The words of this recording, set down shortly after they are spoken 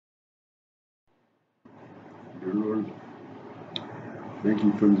Thank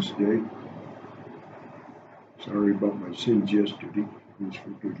you for this day. Sorry about my sins yesterday. Please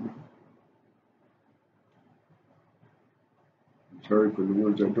forgive me. I'm sorry for the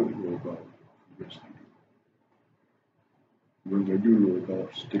ones I don't know about yesterday. The ones I do know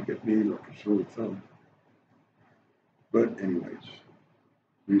about stick at me like a sore thumb. But anyways,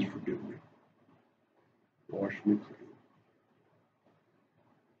 please forgive me. Wash me clean.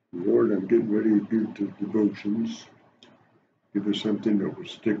 Lord, I'm getting ready to do the devotions. Give us something that will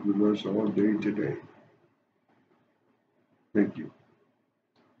stick with us all day today. Thank you.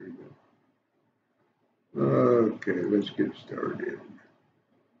 Amen. Okay, let's get started.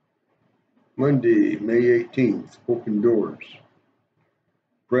 Monday, May 18th, open doors.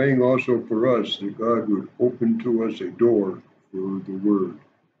 Praying also for us that God would open to us a door for the Word,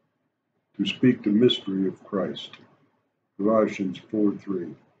 to speak the mystery of Christ. Colossians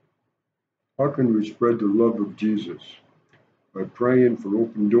 4:3. How can we spread the love of Jesus? By praying for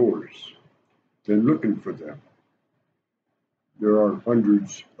open doors, then looking for them. There are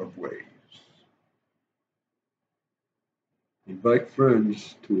hundreds of ways. Invite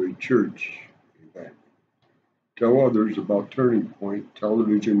friends to a church event. Tell others about Turning Point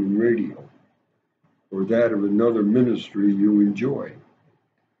Television and Radio, or that of another ministry you enjoy.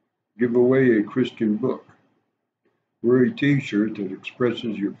 Give away a Christian book. Wear a t-shirt that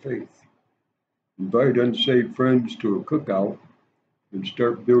expresses your faith. Invite unsaved friends to a cookout and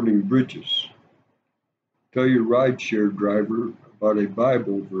start building bridges. Tell your rideshare driver about a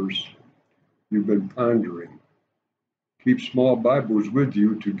Bible verse you've been pondering. Keep small Bibles with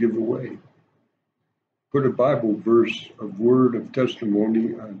you to give away. Put a Bible verse of word of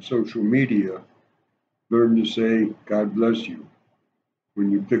testimony on social media. Learn to say, God bless you, when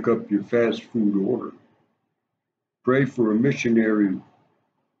you pick up your fast food order. Pray for a missionary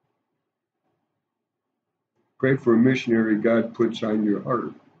God puts on your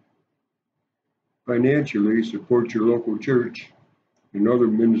heart. Financially, support your local church and other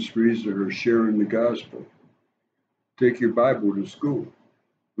ministries that are sharing the gospel. Take your Bible to school.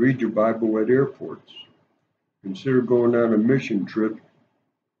 Read your Bible at airports. Consider going on a mission trip.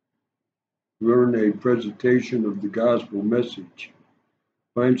 Learn a presentation of the gospel message.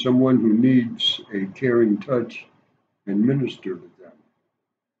 Find someone who needs a caring touch and minister to them.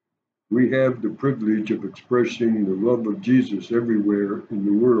 We have the privilege of expressing the love of Jesus everywhere in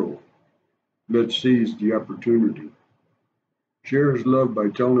the world. Let's seize the opportunity. Share His love by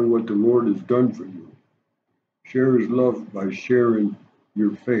telling what the Lord has done for you. Share His love by sharing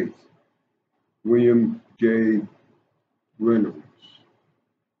your faith. William J. Reynolds.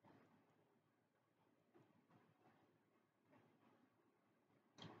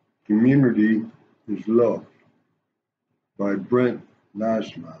 Community is Love by Brent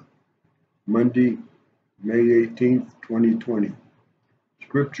Lasma. Monday, May 18th, 2020.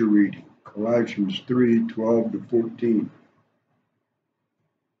 Scripture reading, Colossians 3:12-14.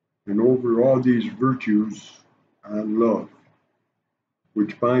 And over all these virtues on love,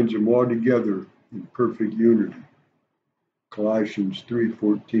 which binds them all together in perfect unity. Colossians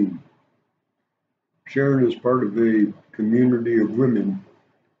 3:14. Sharon is part of a community of women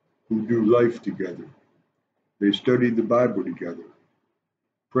who do life together. They study the Bible together,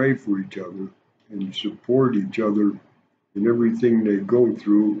 pray for each other, and support each other in everything they go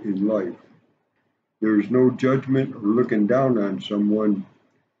through in life. There is no judgment or looking down on someone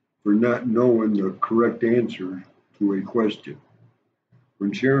for not knowing the correct answer to a question.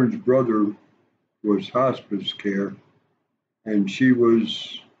 When Sharon's brother was hospice care and she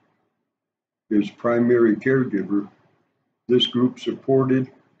was his primary caregiver, this group supported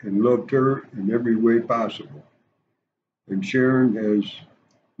and loved her in every way possible. And Sharon has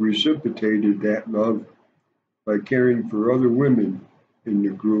reciprocated that love by caring for other women in the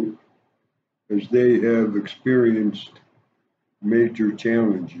group as they have experienced major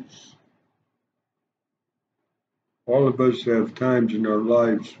challenges. All of us have times in our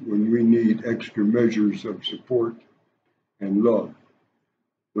lives when we need extra measures of support and love.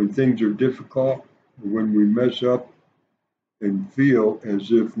 When things are difficult, when we mess up and feel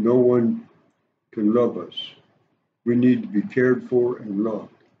as if no one can love us, we need to be cared for and loved.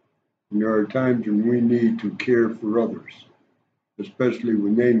 And there are times when we need to care for others, especially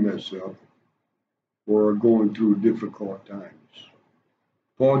when they mess up or are going through difficult times.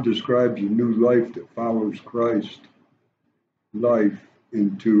 Paul describes a new life that follows Christ's life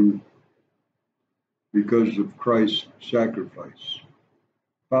because of Christ's sacrifice.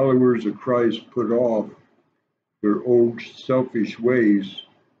 Followers of Christ put off their old selfish ways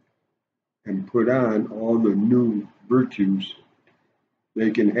and put on all the new virtues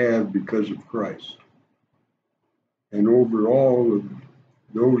they can have because of Christ. And over all of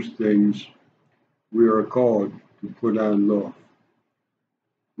those things we are called to put on love,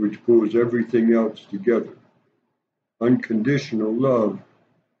 which pulls everything else together. Unconditional love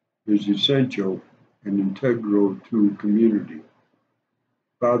is essential and integral to community.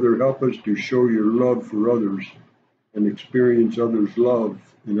 Father, help us to show your love for others and experience others' love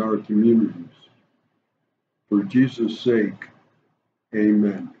in our communities. For Jesus' sake,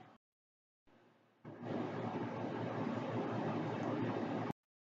 amen.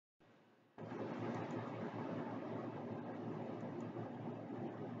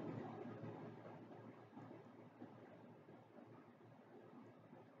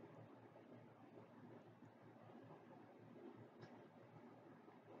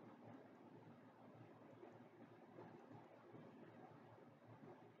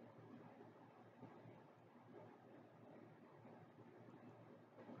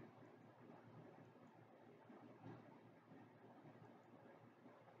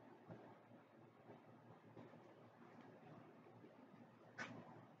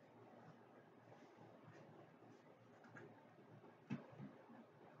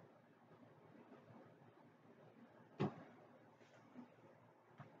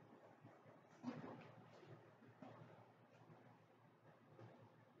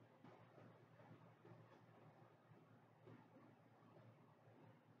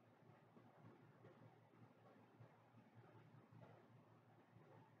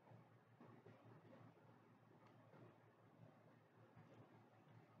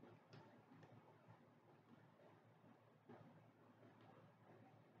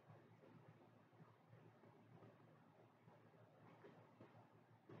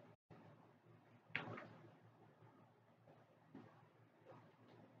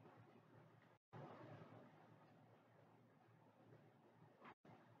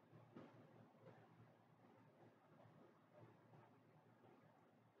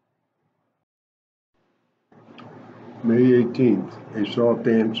 May 18th, a soft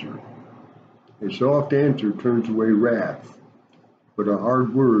answer. A soft answer turns away wrath, but a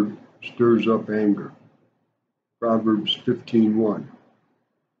hard word stirs up anger. Proverbs 15:1.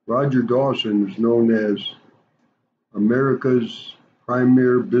 Roger Dawson is known as America's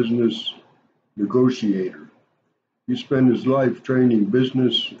premier business negotiator. He spent his life training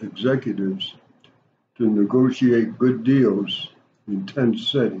business executives to negotiate good deals in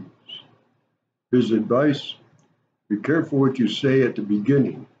tense settings. His advice: be careful what you say at the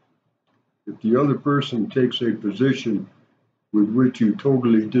beginning. If the other person takes a position with which you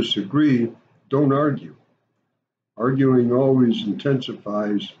totally disagree, don't argue. Arguing always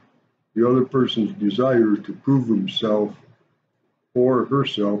intensifies the other person's desire to prove himself or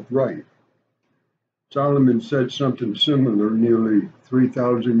herself right. Solomon said something similar nearly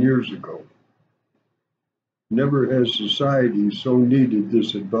 3,000 years ago. Never has society so needed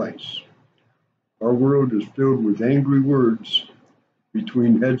this advice. Our world is filled with angry words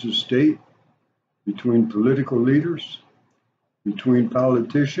between heads of state, between political leaders, between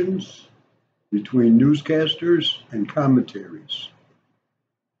politicians, between newscasters and commentaries.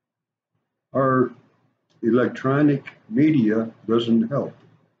 Our electronic media doesn't help.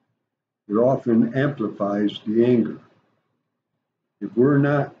 It often amplifies the anger. If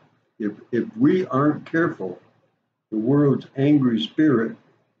we aren't careful, the world's angry spirit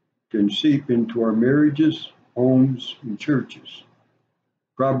can seep into our marriages, homes, and churches.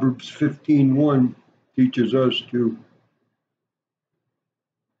 Proverbs 15:1 teaches us to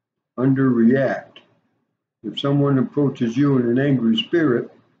underreact. If someone approaches you in an angry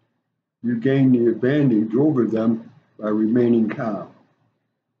spirit, you gain the advantage over them by remaining calm.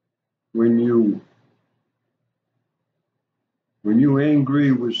 When you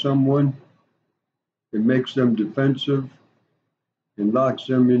angry with someone, it makes them defensive and locks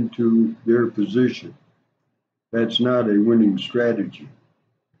them into their position. That's not a winning strategy.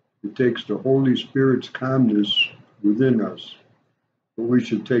 It takes the Holy Spirit's calmness within us. But we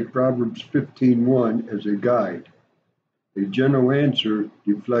should take Proverbs 15:1 as a guide. A gentle answer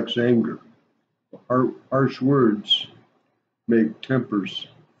deflects anger. Harsh words make tempers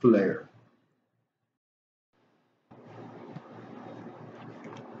flare.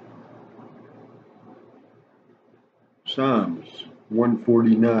 Psalms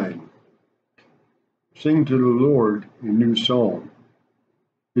 149. Sing to the Lord a new song,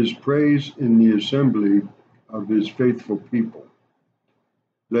 his praise in the assembly of his faithful people.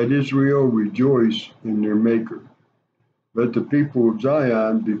 Let Israel rejoice in their Maker. Let the people of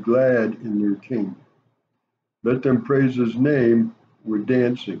Zion be glad in their King. Let them praise his name with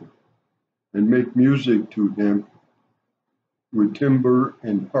dancing, and make music to him with timbrel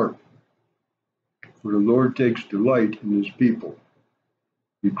and harp. For the Lord takes delight in his people.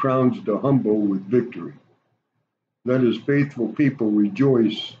 He crowns the humble with victory. Let his faithful people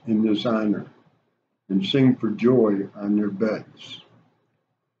rejoice in this honor and sing for joy on their beds.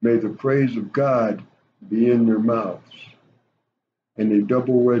 May the praise of God be in their mouths and a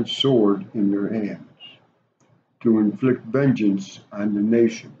double-edged sword in their hands, to inflict vengeance on the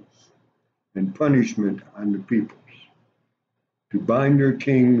nations and punishment on the peoples, to bind their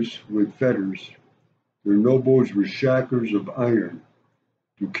kings with fetters, their nobles with shackles of iron,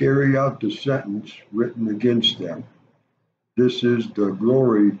 to carry out the sentence written against them. This is the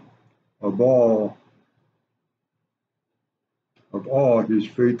glory of all his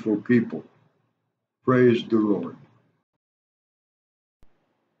faithful people. Praise the Lord.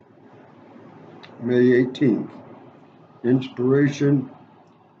 May 18th, inspiration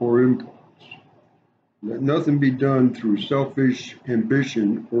or impulse. Let nothing be done through selfish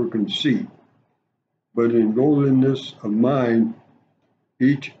ambition or conceit, but in lowliness of mind,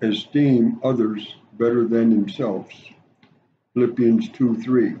 each esteem others better than themselves. Philippians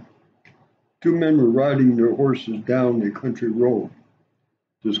 2:3. Two men were riding their horses down a country road,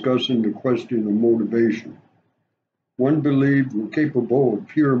 discussing the question of motivation. One believed we're capable of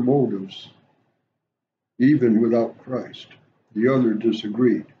pure motives, even without Christ. The other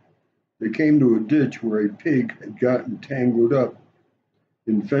disagreed. They came to a ditch where a pig had gotten tangled up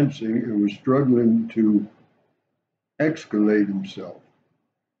in fencing and was struggling to exculpate himself.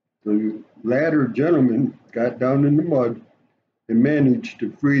 The latter gentleman got down in the mud and managed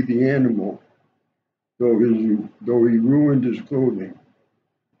to free the animal, though he ruined his clothing.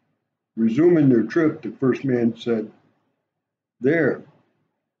 Resuming their trip, the first man said, "There,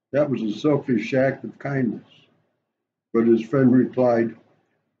 that was a selfish act of kindness." But his friend replied,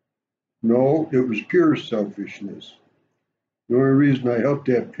 "No, it was pure selfishness. The only reason I helped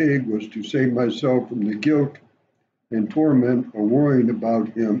that pig was to save myself from the guilt and torment of worrying about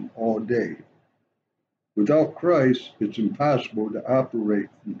him all day." Without Christ, it's impossible to operate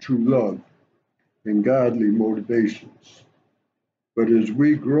from true love and godly motivations. But as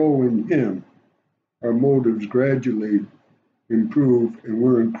we grow in Him, our motives gradually improve and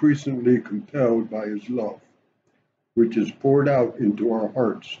we're increasingly compelled by His love, which is poured out into our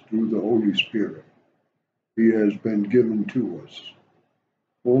hearts through the Holy Spirit He has been given to us.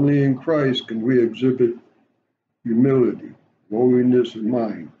 Only in Christ can we exhibit humility, lowliness of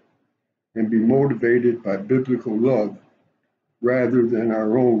mind, and be motivated by biblical love rather than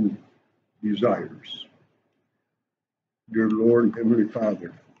our own desires. Dear Lord and Heavenly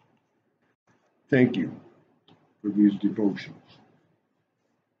Father, thank you for these devotions.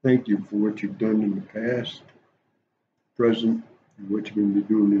 Thank you for what you've done in the past, present, and what you're going to be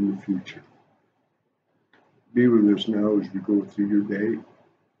doing in the future. Be with us now as we go through your day.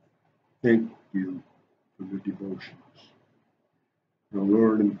 Thank you for the devotions. Now,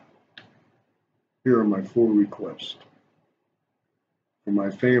 Lord, here are my full requests for my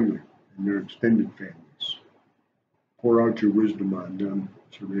family and their extended families. Pour out your wisdom on them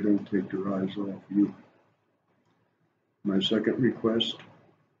so they don't take their eyes off you. My second request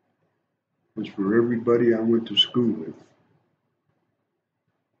is for everybody I went to school with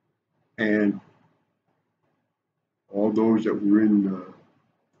and all those that were in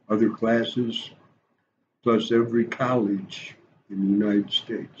other classes, plus every college in the United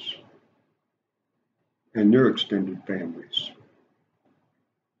States and their extended families.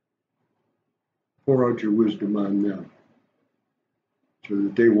 Pour out your wisdom on them so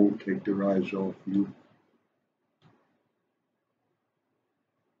that they won't take their eyes off you.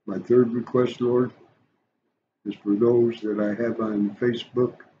 My third request, Lord, is for those that I have on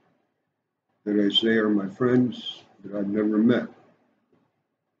Facebook that I say are my friends that I've never met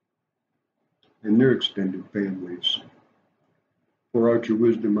and their extended families. Pour out your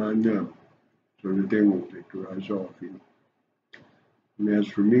wisdom on them so that they won't take their eyes off you. And as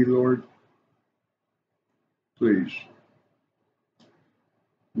for me, Lord, please,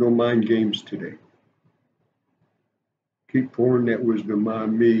 no mind games today. Keep pouring that wisdom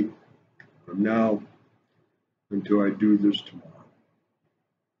on me from now until I do this tomorrow,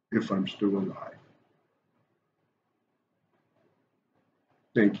 if I'm still alive.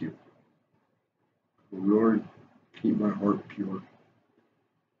 Thank you. Oh, Lord, keep my heart pure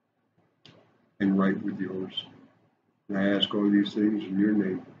and right with yours. And I ask all these things in your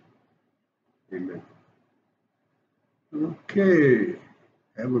name. Amen. Okay.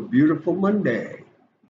 Have a beautiful Monday.